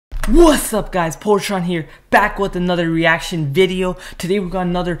What's up guys, PolarTron here, back with another reaction video. Today we got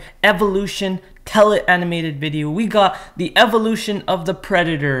another evolution tele-animated video. We got the evolution of the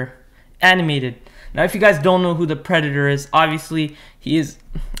Predator animated. Now if you guys don't know who the Predator is, obviously he is,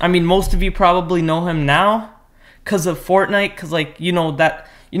 most of you probably know him now because of Fortnite, because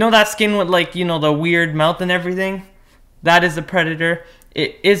that skin with the weird mouth and everything. That is the Predator.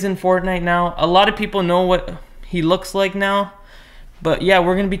 It is in Fortnite now. A lot of people know what he looks like now. But yeah,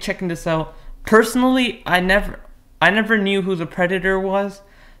 we're gonna be checking this out. Personally, I never knew who the Predator was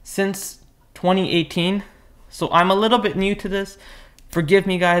since 2018, so I'm a little bit new to this. Forgive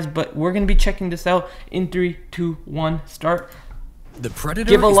me, guys, but we're gonna be checking this out in 3, 2, 1, start. The Predator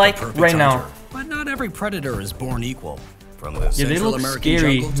Give a is like the perfect right hunter, now. but not every Predator is born equal. From the Central American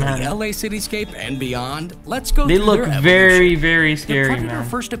jungle to the LA cityscape and beyond, let's go through their evolution. They look very, very scary, man. The Predator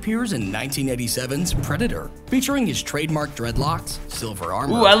first appears in 1987's Predator, featuring his trademark dreadlocks, silver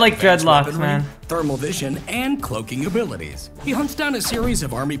armor, ooh, I like dreadlocks, man, thermal vision, and cloaking abilities. He hunts down a series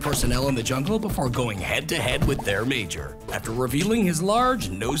of army personnel in the jungle before going head-to-head with their major, after revealing his large,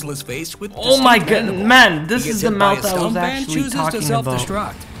 noseless face with oh my god, man, this is the mouth I was actually talking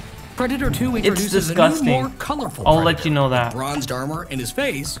about. Predator 2 introduces a new, more colorful I'll Predator. let you know that. Bronzed armor, and his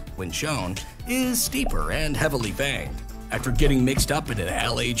face, when shown, is steeper and heavily fanged. After getting mixed up in an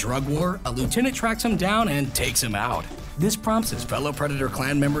LA drug war, a lieutenant tracks him down and takes him out. This prompts his fellow Predator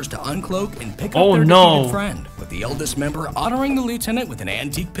clan members to uncloak and pick up their defeated friend, with the eldest member honoring the lieutenant with an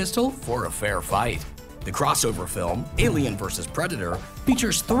antique pistol for a fair fight. The crossover film, Alien vs. Predator,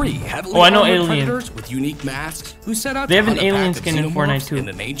 features 3 heavily armored Predators with unique masks who set out to hunt a pack of xenomorphs in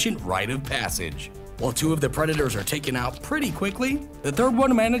an ancient rite of passage. While 2 of the Predators are taken out pretty quickly, the 3rd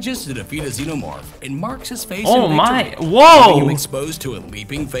one manages to defeat a xenomorph and marks his face in victory, leaving him exposed to a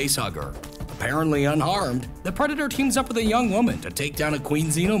leaping facehugger. Apparently unharmed, the Predator teams up with a young woman to take down a queen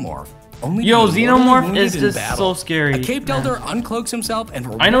xenomorph. Yo, Xenomorph is just so scary. A caped elder uncloaks himself and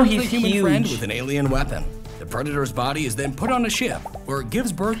rewards the human friend with an alien weapon. The Predator's body is then put on a ship, where it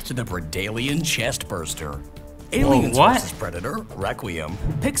gives birth to the Predalien Chestburster. Aliens vs. Predator, Requiem,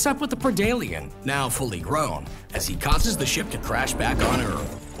 picks up with the Predalien, now fully grown, as he causes the ship to crash back on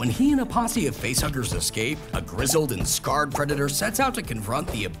Earth. When he and a posse of facehuggers escape, a grizzled and scarred Predator sets out to confront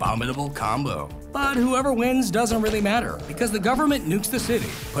the abominable combo. But whoever wins doesn't really matter, because the government nukes the city,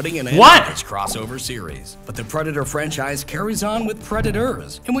 putting an end to its crossover series. But the Predator franchise carries on with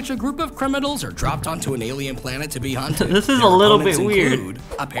Predators, in which a group of criminals are dropped onto an alien planet to be hunted. This is a little bit weird.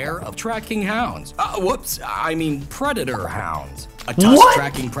 A pair of tracking hounds. Predator hounds. A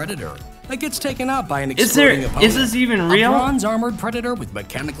tusk-tracking Predator that gets taken out by an exploding opponent. Is this even real? A bronze-armored Predator with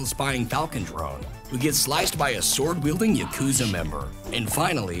mechanical spying Falcon drone who gets sliced by a sword-wielding Yakuza member. And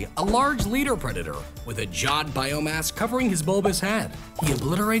finally, a large leader Predator with a jawed biomass covering his bulbous head. He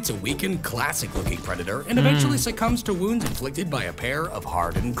obliterates a weakened, classic-looking Predator and eventually succumbs to wounds inflicted by a pair of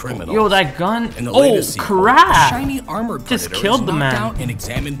hardened criminals. Yo, that gun! In the latest sequel, crap! The shiny armored Predator just killed the man. Out and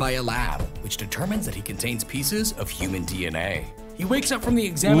examined by a lab, which determines that he contains pieces of human DNA. He wakes up from the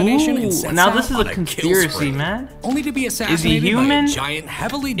examination and sets out this is on a conspiracy, man. Only to be assassinated by a giant,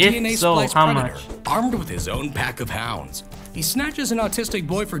 heavily DNA-spliced Predator, armed with his own pack of hounds. He snatches an autistic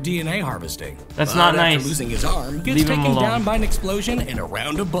boy for DNA harvesting. That's not nice. After losing his arm, gets taken down by an explosion and a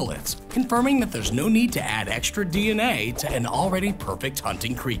round of bullets, confirming that there's no need to add extra DNA to an already perfect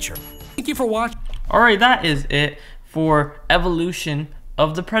hunting creature. Thank you for watching. Alright, that is it for evolution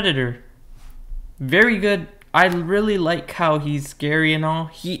of the Predator. Very good. I really like how he's scary and all.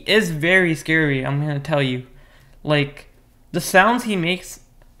 He is very scary, I'm gonna tell you. Like, the sounds he makes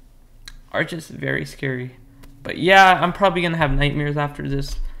are just very scary. But yeah, I'm probably gonna have nightmares after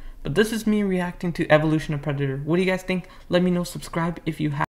this. But this is me reacting to Evolution of Predator. What do you guys think? Let me know. Subscribe if you have.